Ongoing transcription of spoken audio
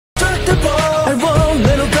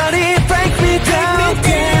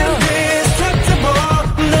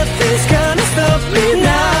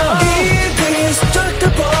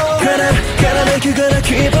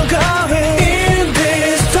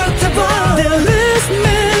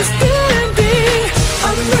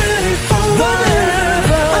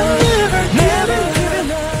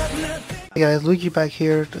Guys, Luigi back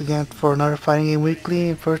here again for another Fighting Game Weekly.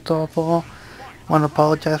 And first of all, I want to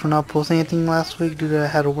apologize for not posting anything last week due to I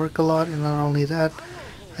had to work a lot, and not only that,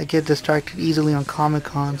 I get distracted easily on Comic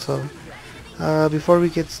Con. So before we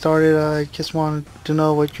get started, I just wanted to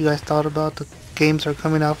know what you guys thought about the games that are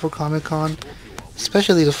coming out for Comic Con,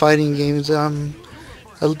 especially the fighting games. I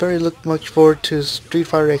very look much forward to Street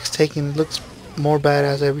Fighter X Tekken. It looks more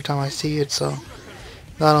badass every time I see it. So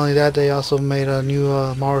not only that, they also made a new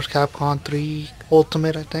Marvel's Capcom 3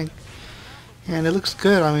 Ultimate, I think. And it looks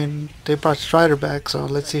good. I mean, they brought Strider back, so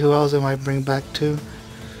let's see who else they might bring back too.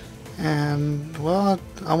 And, well,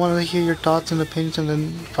 I want to hear your thoughts and opinions on the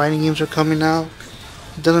fighting games that are coming out.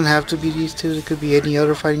 It doesn't have to be these two. It could be any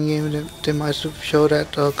other fighting game that they might have showed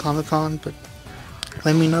at Comic-Con. But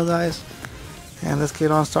let me know, guys. And let's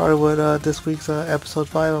get on started with this week's episode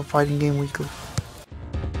 5 of Fighting Game Weekly.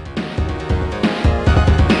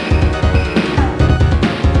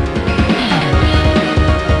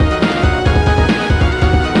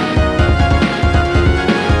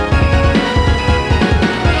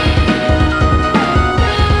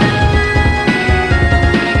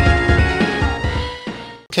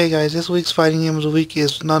 Okay guys, this week's fighting game of the week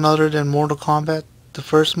is none other than Mortal Kombat, the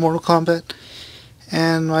first Mortal Kombat.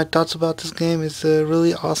 And my thoughts about this game is a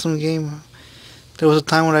really awesome game. There was a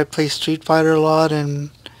time when I played Street Fighter a lot, and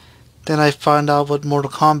then I found out what Mortal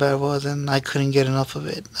Kombat was, and I couldn't get enough of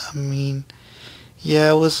it. I mean, yeah,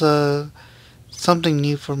 it was something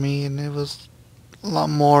new for me, and it was a lot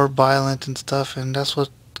more violent and stuff, and that's what,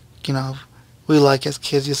 you know, we like as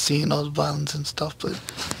kids, just seeing all the violence and stuff. But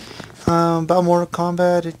about Mortal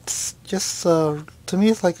Kombat, it's just, to me,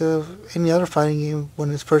 it's like any other fighting game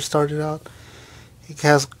when it first started out. It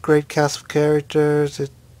has a great cast of characters,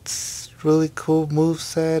 it's really cool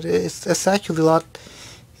moveset. It's actually a lot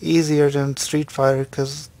easier than Street Fighter,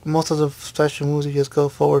 because most of the special moves you just go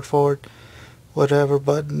forward, whatever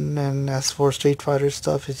button, and as for Street Fighter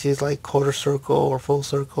stuff, it's just like quarter circle or full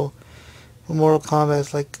circle. But Mortal Kombat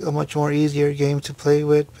is like a much more easier game to play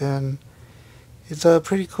with, and it's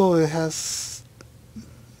pretty cool. It has,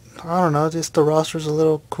 I don't know, just the roster's a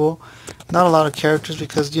little cool. Not a lot of characters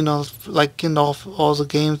because, you know, like in all the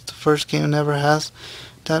games, the first game never has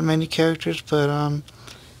that many characters. But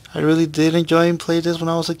I really did enjoy and play this when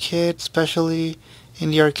I was a kid, especially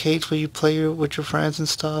in the arcades where you play with your friends and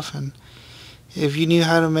stuff. And if you knew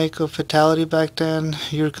how to make a fatality back then,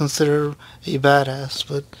 you're considered a badass.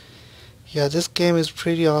 But yeah, this game is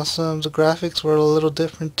pretty awesome. The graphics were a little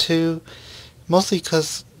different too. Mostly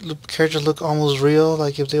because the characters look almost real,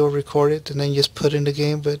 like if they were recorded and then just put in the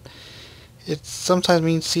game. But it sometimes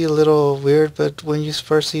means see a little weird, but when you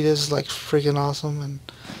first see this, it's like freaking awesome. And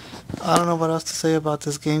I don't know what else to say about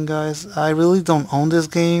this game, guys. I really don't own this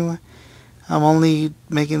game. I'm only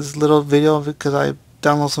making this little video of it because I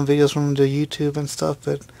download some videos from the YouTube and stuff.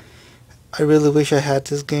 But I really wish I had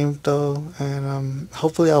this game though, and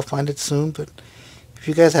hopefully I'll find it soon. But if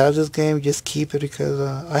you guys have this game, just keep it, because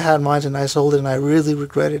I had mine and I sold it, and I really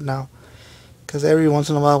regret it now. Because every once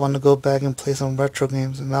in a while I want to go back and play some retro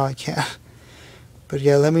games, and now I can't. But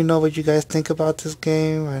yeah, let me know what you guys think about this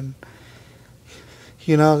game, and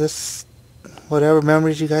you know, this, whatever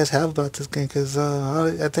memories you guys have about this game, because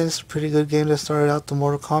I think it's a pretty good game that started out the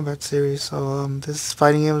Mortal Kombat series. So this is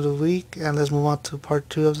Fighting Game of the Week, and let's move on to part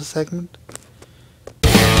 2 of the segment.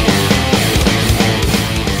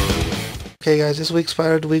 Okay guys, this week's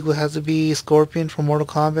fighter of the week will have to be Scorpion from Mortal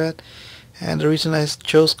Kombat. And the reason I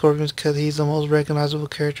chose Scorpion is because he's the most recognizable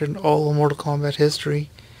character in all of Mortal Kombat history.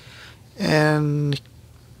 And,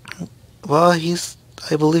 well,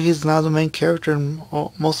 I believe he's now the main character in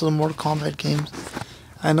most of the Mortal Kombat games.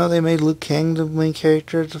 I know they made Liu Kang the main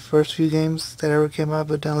character the first few games that ever came out,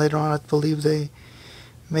 but then later on I believe they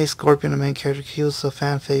made Scorpion the main character. He was a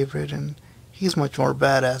fan favorite, and he's much more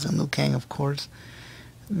badass than Liu Kang, of course.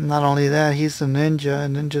 Not only that, he's a ninja,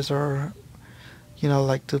 and ninjas are, you know,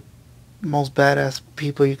 like the most badass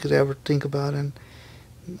people you could ever think about. And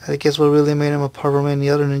I guess what really made him apart from any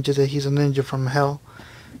other ninja is that he's a ninja from hell,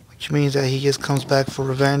 which means that he just comes back for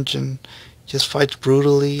revenge and just fights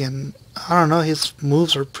brutally. And I don't know, his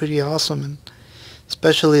moves are pretty awesome, and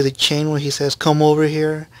especially the chain where he says, "Come over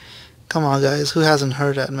here." Come on, guys, who hasn't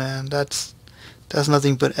heard that, man? That's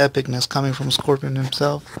nothing but epicness coming from Scorpion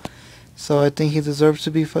himself. So I think he deserves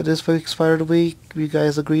to be for this week's Fighter of the Week. If you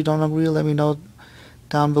guys agree, don't agree, let me know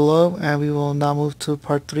down below. And we will now move to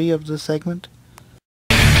part 3 of this segment.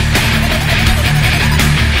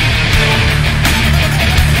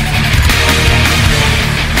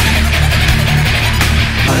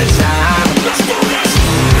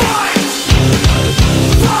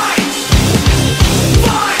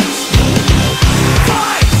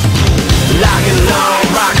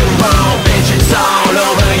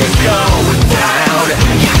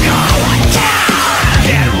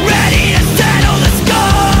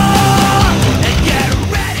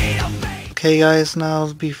 Okay guys,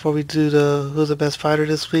 now before we do the Who's the Best Fighter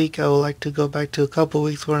this week, I would like to go back to a couple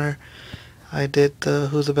weeks where I did the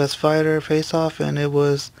Who's the Best Fighter face-off, and it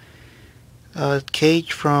was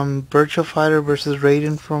Cage from Virtua Fighter versus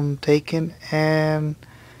Raiden from Taken, and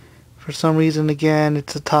for some reason again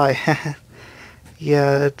it's a tie.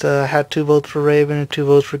 Yeah, it had 2 votes for Raven and 2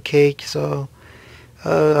 votes for Cage, so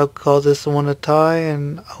I'll call this one a tie,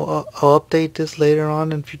 and I'll update this later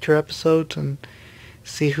on in future episodes and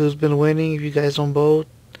see who's been winning. If you guys don't vote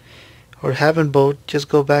or haven't voted, just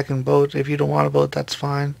go back and vote. If you don't want to vote, that's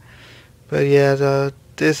fine. But yeah,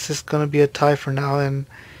 this is gonna be a tie for now, and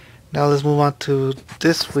now let's move on to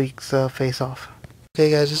this week's face-off. Okay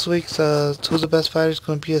guys, this week's Who's the Best Fighter is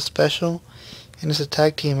gonna be a special, and it's a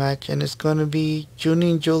tag team match, and it's gonna be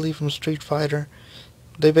Junie and Julie from Street Fighter.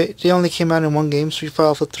 They only came out in one game, Street Fighter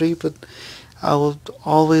Alpha 3, but I would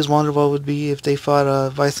always wonder what would be if they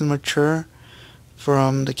fought Vice and Mature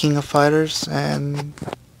from the King of Fighters, and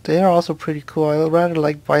they are also pretty cool. I rather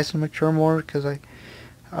like Vice and Mature more because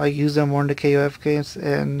I use them more in the KOF games.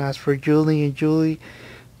 And as for Julie and Julie,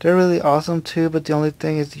 they're really awesome too, but the only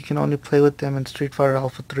thing is you can only play with them in Street Fighter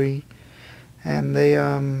Alpha 3, and they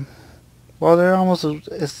well, they're almost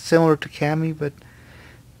as similar to Cammy, but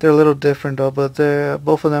they're a little different though. But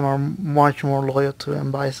both of them are much more loyal to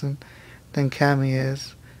M. Bison than Cammy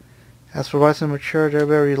is. As for Vice and Mature, they're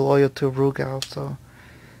very loyal to Rugal. So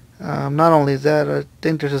not only that, I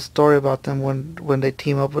think there's a story about them when they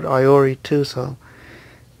team up with Iori too. So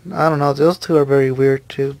I don't know, those two are very weird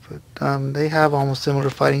too. But they have almost similar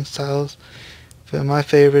fighting styles. But my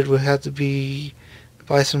favorite would have to be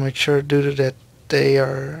Vice and Mature due to that they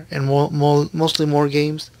are in mostly more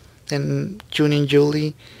games than Junie and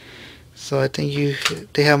Julie. So I think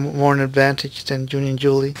they have more an advantage than Junie and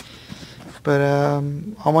Julie. But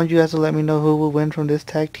I want you guys to let me know who will win from this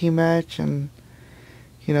tag team match, and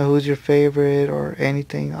you know who's your favorite or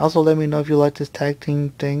anything. Also let me know if you like this tag team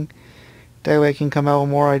thing. That way I can come out with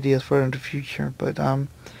more ideas for it in the future. But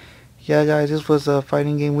yeah guys, this was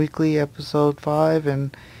Fighting Game Weekly episode 5,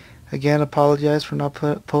 and again, apologize for not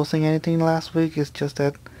posting anything last week. It's just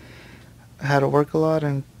that I had to work a lot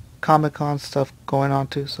and Comic-Con stuff going on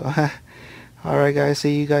too. So alright guys,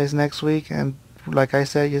 see you guys next week, and like I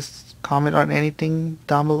said, just comment on anything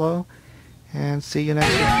down below, and see you next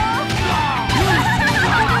week.